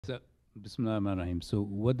Bismillah ar-Rahman ar-Rahim. So,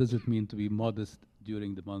 what does it mean to be modest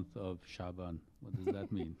during the month of Shaban? What does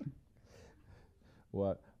that mean?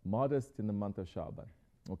 Well, modest in the month of Sha'ban.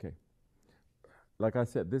 Okay. Like I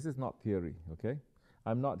said, this is not theory, okay?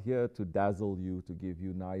 I'm not here to dazzle you, to give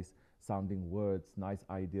you nice sounding words, nice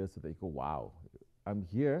ideas so that you go, wow. I'm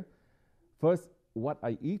here. First, what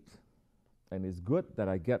I eat and is good that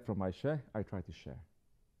I get from my share, I try to share.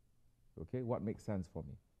 Okay? What makes sense for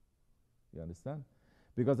me? You understand?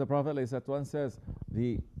 Because the Prophet ﷺ says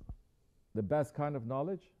the best kind of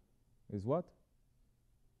knowledge is what?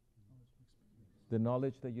 The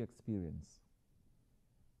knowledge that you experience.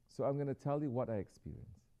 So I'm going to tell you what I experience.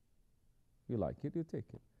 You like it, you take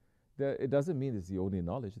it. It doesn't mean it's the only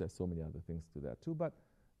knowledge. There's so many other things to that too.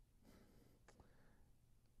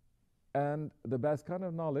 And the best kind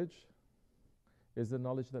of knowledge is the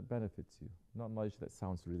knowledge that benefits you, not knowledge that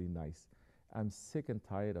sounds really nice. I'm sick and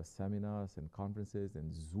tired of seminars and conferences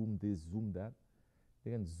and Zoom this, Zoom that.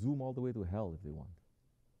 They can Zoom all the way to hell if they want.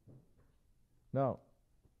 Now,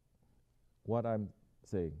 what I'm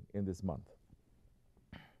saying in this month,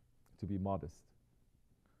 to be modest.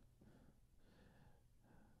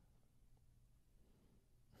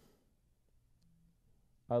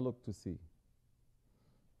 I look to see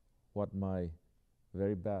what my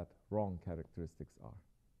very bad, wrong characteristics are.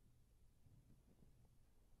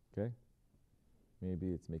 Okay?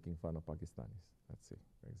 Maybe it's making fun of Pakistanis, let's say,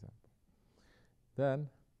 for example. Then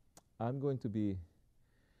I'm going to be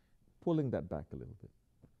pulling that back a little bit.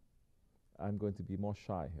 I'm going to be more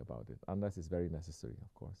shy about it, unless it's very necessary,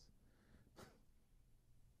 of course.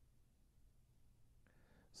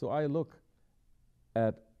 So I look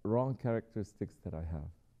at wrong characteristics that I have.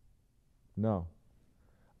 Now,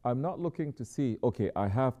 I'm not looking to see, okay, I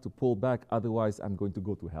have to pull back, otherwise I'm going to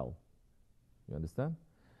go to hell. You understand?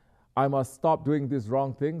 I must stop doing these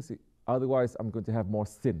wrong things, otherwise I'm going to have more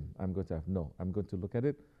sin. I'm going to look at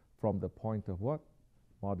it from the point of what?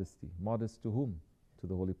 Modesty. Modest to whom? To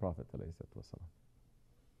the Holy Prophet ﷺ.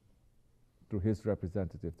 Through his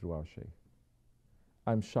representative, through our Shaykh.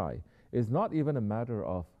 I'm shy. It's not even a matter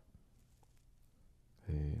of,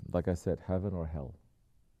 like I said, heaven or hell,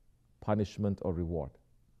 punishment or reward.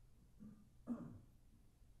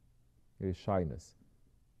 It is shyness.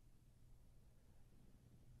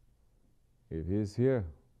 If he is here,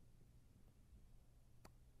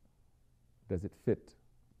 does it fit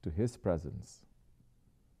to his presence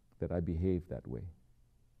that I behave that way?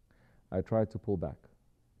 I try to pull back.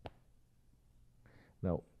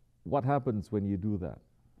 Now, what happens when you do that?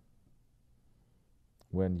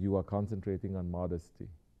 When you are concentrating on modesty,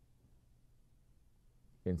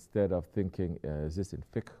 instead of thinking, is this in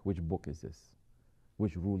fiqh? Which book is this?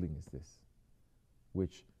 Which ruling is this?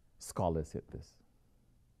 Which scholar said this?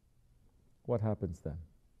 What happens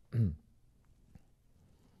then?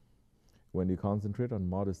 When you concentrate on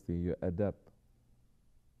modesty, your adab,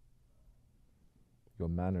 your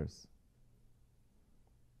manners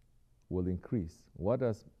will increase. What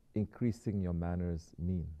does increasing your manners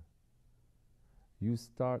mean? You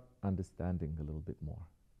start understanding a little bit more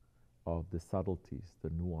of the subtleties, the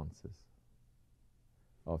nuances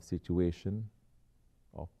of situation,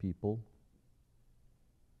 of people.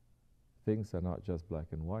 Things are not just black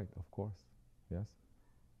and white, of course, yes?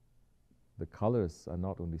 The colors are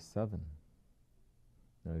not only 7.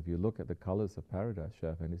 Now, if you look at the colors of paradise,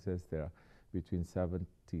 Shaykh, and he says there are between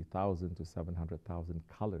 70,000 to 700,000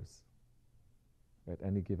 colors at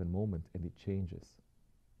any given moment, and it changes.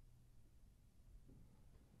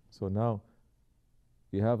 So now,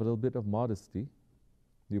 you have a little bit of modesty,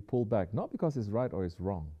 you pull back, not because it's right or it's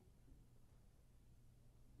wrong,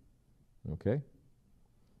 okay?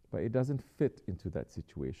 But it doesn't fit into that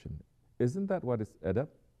situation. Isn't that what is adab?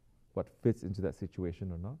 What fits into that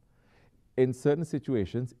situation or not? In certain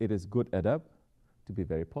situations, it is good adab to be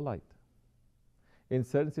very polite. In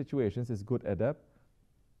certain situations, it's good adab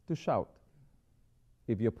to shout.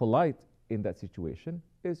 If you're polite in that situation,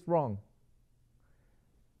 it's wrong.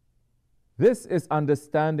 This is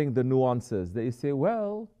understanding the nuances. That you say,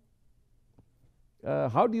 well,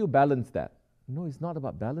 how do you balance that? No, it's not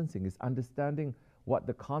about balancing. It's understanding what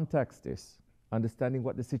the context is, understanding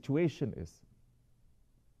what the situation is.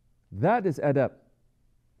 That is adab.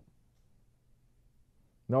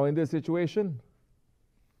 Now, in this situation,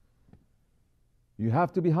 you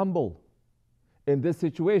have to be humble. In this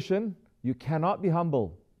situation, you cannot be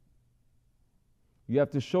humble. You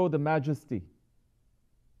have to show the majesty.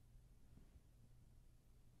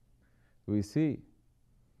 We see,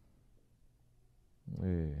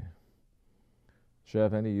 Shaykh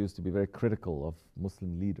Effendi used to be very critical of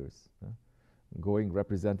Muslim leaders, going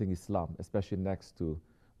representing Islam, especially next to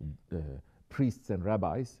priests and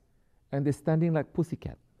rabbis, and they're standing like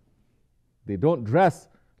pussycat. They don't dress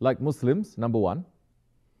like Muslims, number one.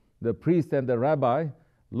 The priest and the rabbi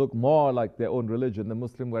look more like their own religion, the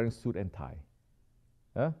Muslim wearing suit and tie.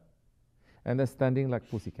 Huh? And they're standing like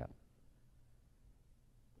pussycat.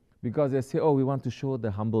 Because they say, oh, we want to show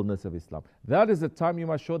the humbleness of Islam. That is the time you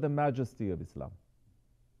must show the majesty of Islam.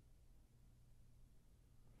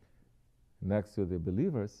 Next to the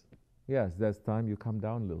believers, yes, there's time you come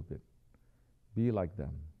down a little bit. Be like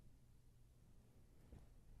them.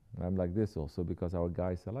 I'm like this also because our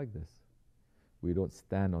guys are like this. We don't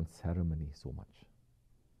stand on ceremony so much.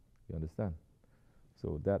 You understand?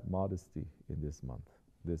 So that modesty in this month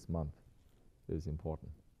is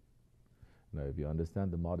important. Now, if you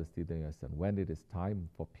understand the modesty, then you understand when it is time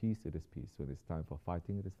for peace, it is peace. When it's time for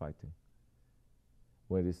fighting, it is fighting.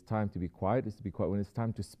 When it is time to be quiet, it's to be quiet. When it's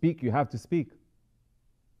time to speak, you have to speak.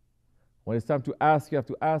 When it's time to ask, you have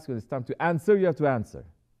to ask. When it's time to answer, you have to answer.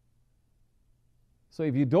 So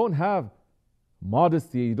if you don't have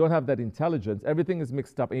modesty, you don't have that intelligence, everything is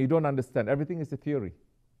mixed up and you don't understand. Everything is a theory.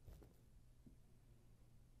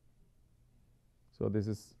 So this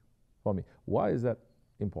is for me. Why is that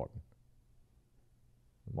important?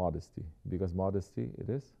 Modesty. Because modesty, it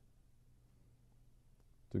is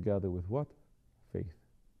together with what? Faith.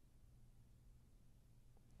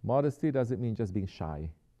 Modesty doesn't mean just being shy.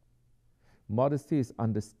 Modesty is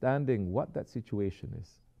understanding what that situation is.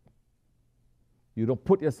 You don't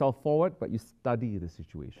put yourself forward, but you study the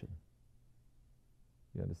situation.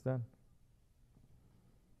 You understand?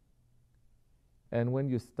 And when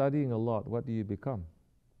you're studying a lot, what do you become?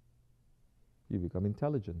 You become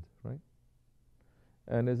intelligent, right?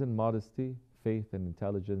 And isn't modesty, faith, and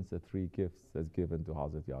intelligence the three gifts that's given to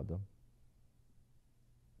Hazrat Adam?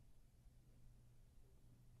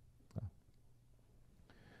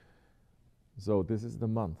 So this is the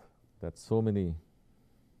month that so many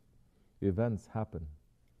events happen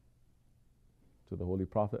to the Holy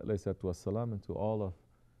Prophet ﷺ and to all of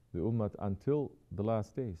the Ummah until the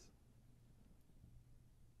last days.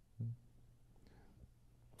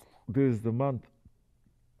 This is the month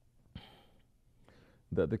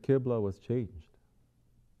that the Qibla was changed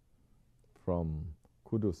from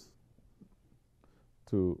Qudus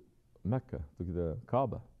to Mecca, to the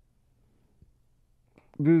Kaaba.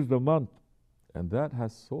 This is the month, and that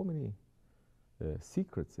has so many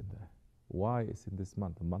secrets in there. Why is in this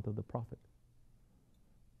month, the month of the Prophet?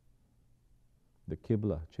 The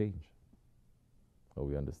Qibla change. Are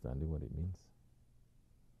we understanding what it means?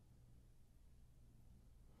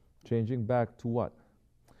 Changing back to what?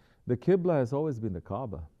 The Qibla has always been the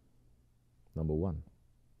Kaaba, number one.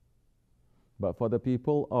 But for the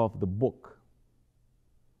people of the book,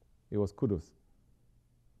 it was Qudus.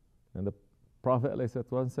 And the Prophet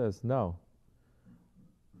ﷺ says, now,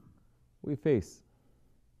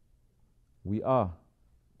 we are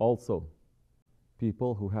also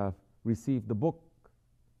people who have received the book,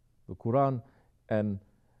 the Quran, and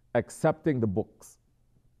accepting the books.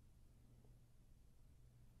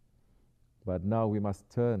 But now we must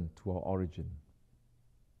turn to our origin.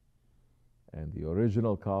 And the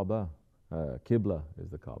original Kaaba, Qibla, is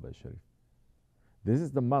the Kaaba Sharif. This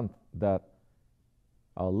is the month that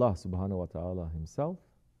Allah subhanahu wa ta'ala himself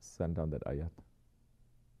sent down that ayat.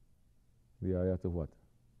 The ayat of what?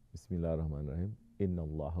 Bismillah ar-Rahman ar-Rahim. Inna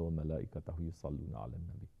Allah wa malaikatahu yusalluna ala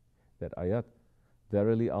nabi. That ayat,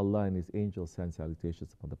 verily Allah and His angels send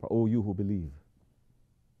salutations upon the Prophet. O you who believe.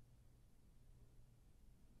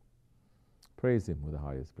 Praise Him with the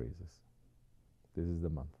highest praises. This is the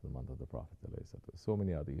month of the Prophet. So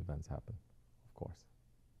many other events happen, of course.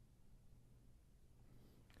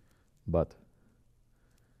 But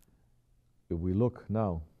if we look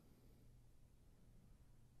now,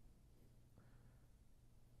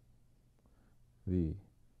 the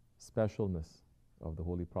specialness of the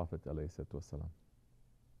Holy Prophet ﷺ.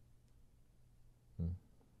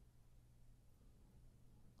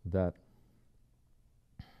 That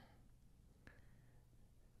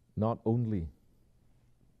not only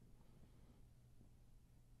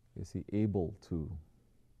is he able to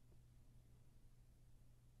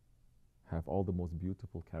have all the most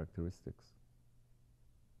beautiful characteristics,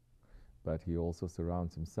 but he also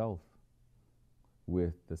surrounds himself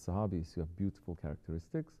with the Sahabis who have beautiful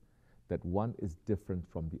characteristics, that one is different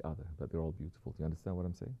from the other, but they're all beautiful. Do you understand what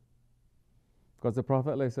I'm saying? Because the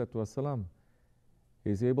Prophet ﷺ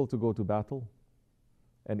is able to go to battle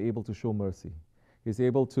and able to show mercy. He's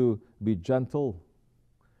able to be gentle,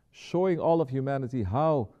 showing all of humanity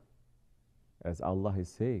how, as Allah is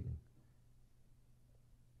saying,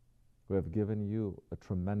 we have given you a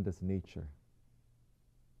tremendous nature.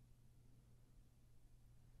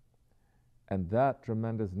 And that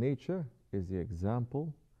tremendous nature is the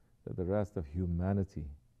example that the rest of humanity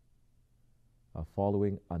are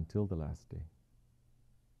following until the last day.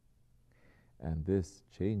 And this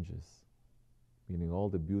changes, meaning all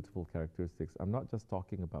the beautiful characteristics. I'm not just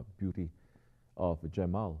talking about beauty of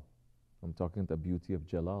Jamal, I'm talking the beauty of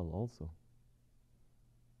Jalal also.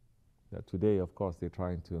 That today, of course, they're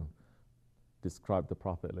trying to describe the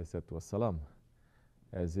Prophet ﷺ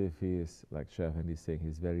as if he is, like Shaykh Effendi is saying,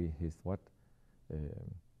 he's what?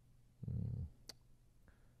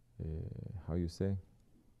 How you say?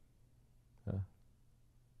 Huh?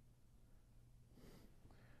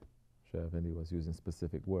 Shaykh Effendi was using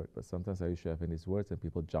specific word, but sometimes I use Shaykh Effendi's words and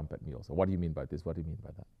people jump at me also. What do you mean by this? What do you mean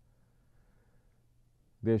by that?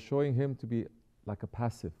 They're showing him to be like a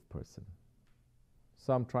passive person.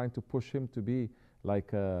 Some trying to push him to be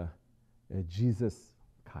like a Jesus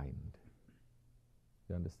kind.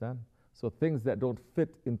 You understand? So things that don't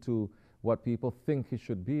fit into what people think he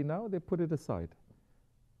should be now, they put it aside.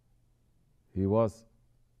 He was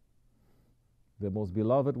the most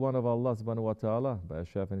beloved one of Allah subhanahu wa ta'ala, but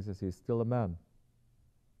Shaykh Effendi says he's still a man.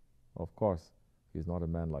 Of course, he's not a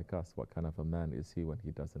man like us. What kind of a man is he when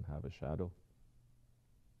he doesn't have a shadow?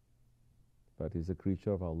 But he's a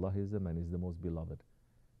creature of Allah, he's a man, he's the most beloved,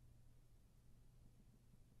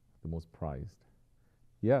 the most prized.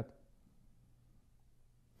 Yet,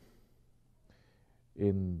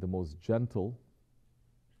 in the most gentle,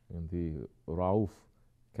 in the Rauf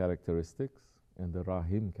characteristics and the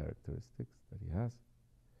Rahim characteristics that he has,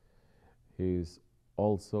 he is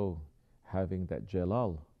also having that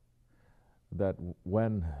Jalal, that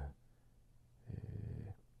when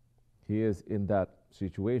he is in that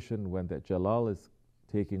situation, when that Jalal is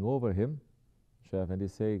taking over him, Shaykh Effendi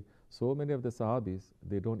is saying, so many of the Sahabis,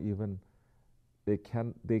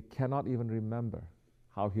 they cannot even remember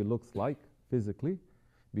how he looks like physically,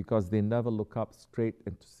 because they never look up straight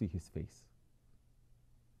and to see his face,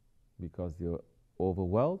 because they're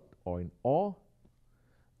overwhelmed or in awe.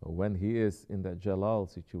 When he is in that Jalal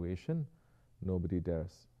situation, nobody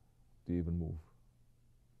dares to even move.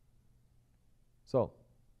 So,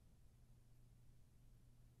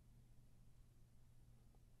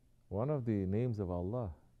 one of the names of Allah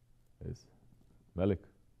is Malik,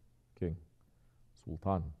 King,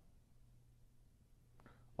 Sultan.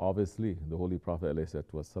 Obviously, the Holy Prophet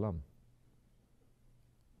ﷺ,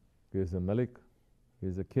 he is a Malik, he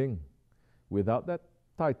is a king. Without that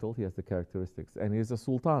title, he has the characteristics, and he is a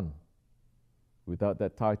Sultan. Without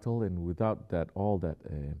that title and without that, all that,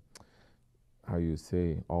 how you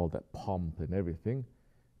say, all that pomp and everything,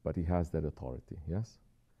 but he has that authority, yes?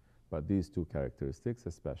 But these two characteristics,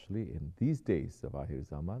 especially in these days of Akhir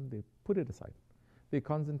Zaman, they put it aside. They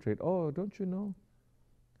concentrate, oh, don't you know?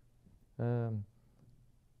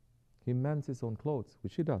 He mends his own clothes,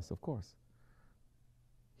 which he does, of course.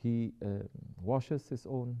 He washes his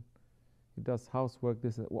own, he does housework,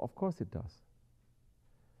 this, well, of course it does.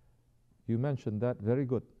 You mentioned that, very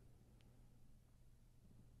good.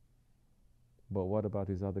 But what about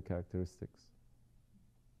his other characteristics?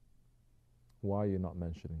 Why are you not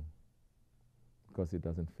mentioning? Because it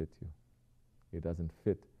doesn't fit you. It doesn't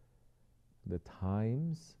fit the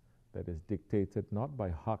times that is dictated not by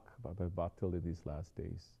haq, but by batil in these last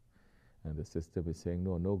days. And the system is saying,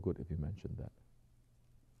 no, no good if you mention that.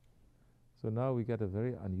 So now we get a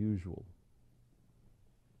very unusual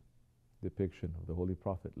depiction of the Holy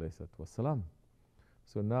Prophet ﷺ.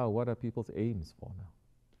 So now what are people's aims for now?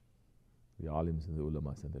 The alims and the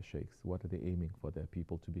ulamas and the sheikhs, what are they aiming for their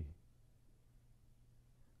people to be?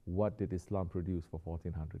 What did Islam produce for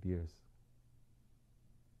 1400 years?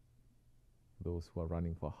 Those who are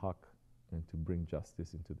running for haq and to bring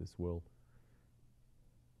justice into this world.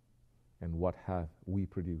 And what have we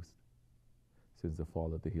produced since the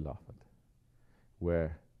fall of the Khilafat?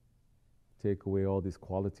 Where take away all these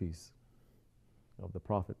qualities of the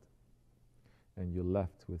Prophet and you're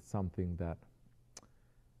left with something that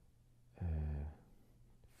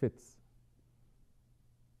fits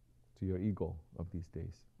to your ego of these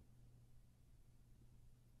days.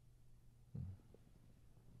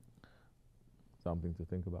 Something to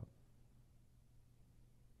think about.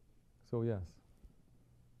 So yes,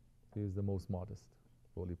 he is the most modest,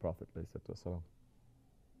 Holy Prophet ﷺ.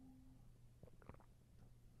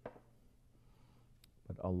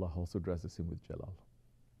 But Allah also dresses him with Jalal.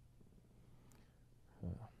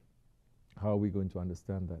 How are we going to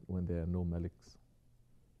understand that when there are no Maliks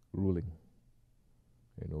ruling,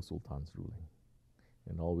 there are no Sultans ruling?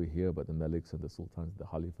 And all we hear about the Maliks and the Sultans, the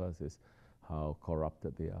Khalifas, is how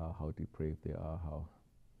corrupted they are, how depraved they are, how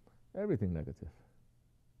everything negative.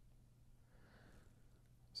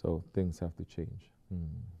 So things have to change.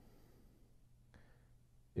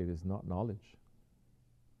 it is not knowledge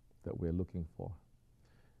that we're looking for.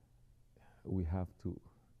 We have to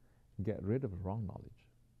get rid of wrong knowledge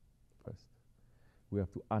first. We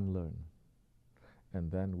have to unlearn,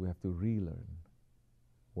 and then we have to relearn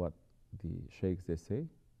what the sheikhs, they say,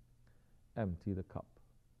 empty the cup.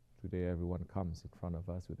 Today everyone comes in front of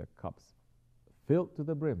us with their cups filled to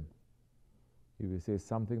the brim. If you say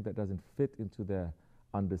something that doesn't fit into their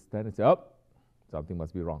understanding, say, oh, something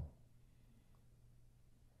must be wrong.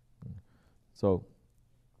 So,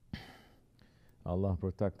 Allah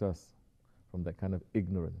protect us from that kind of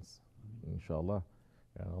ignorance, inshallah.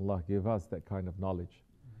 And Allah give us that kind of knowledge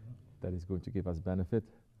that is going to give us benefit,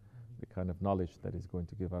 the kind of knowledge that is going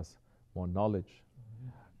to give us more knowledge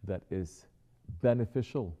that is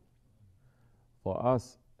beneficial for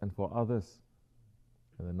us and for others,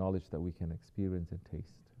 and the knowledge that we can experience and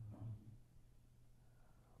taste.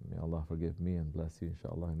 May Allah forgive me and bless you,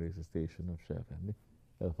 inshallah, and raise the station of Shaykh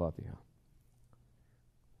Al-Fatiha.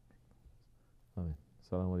 Amen.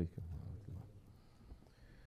 Assalamu alaikum.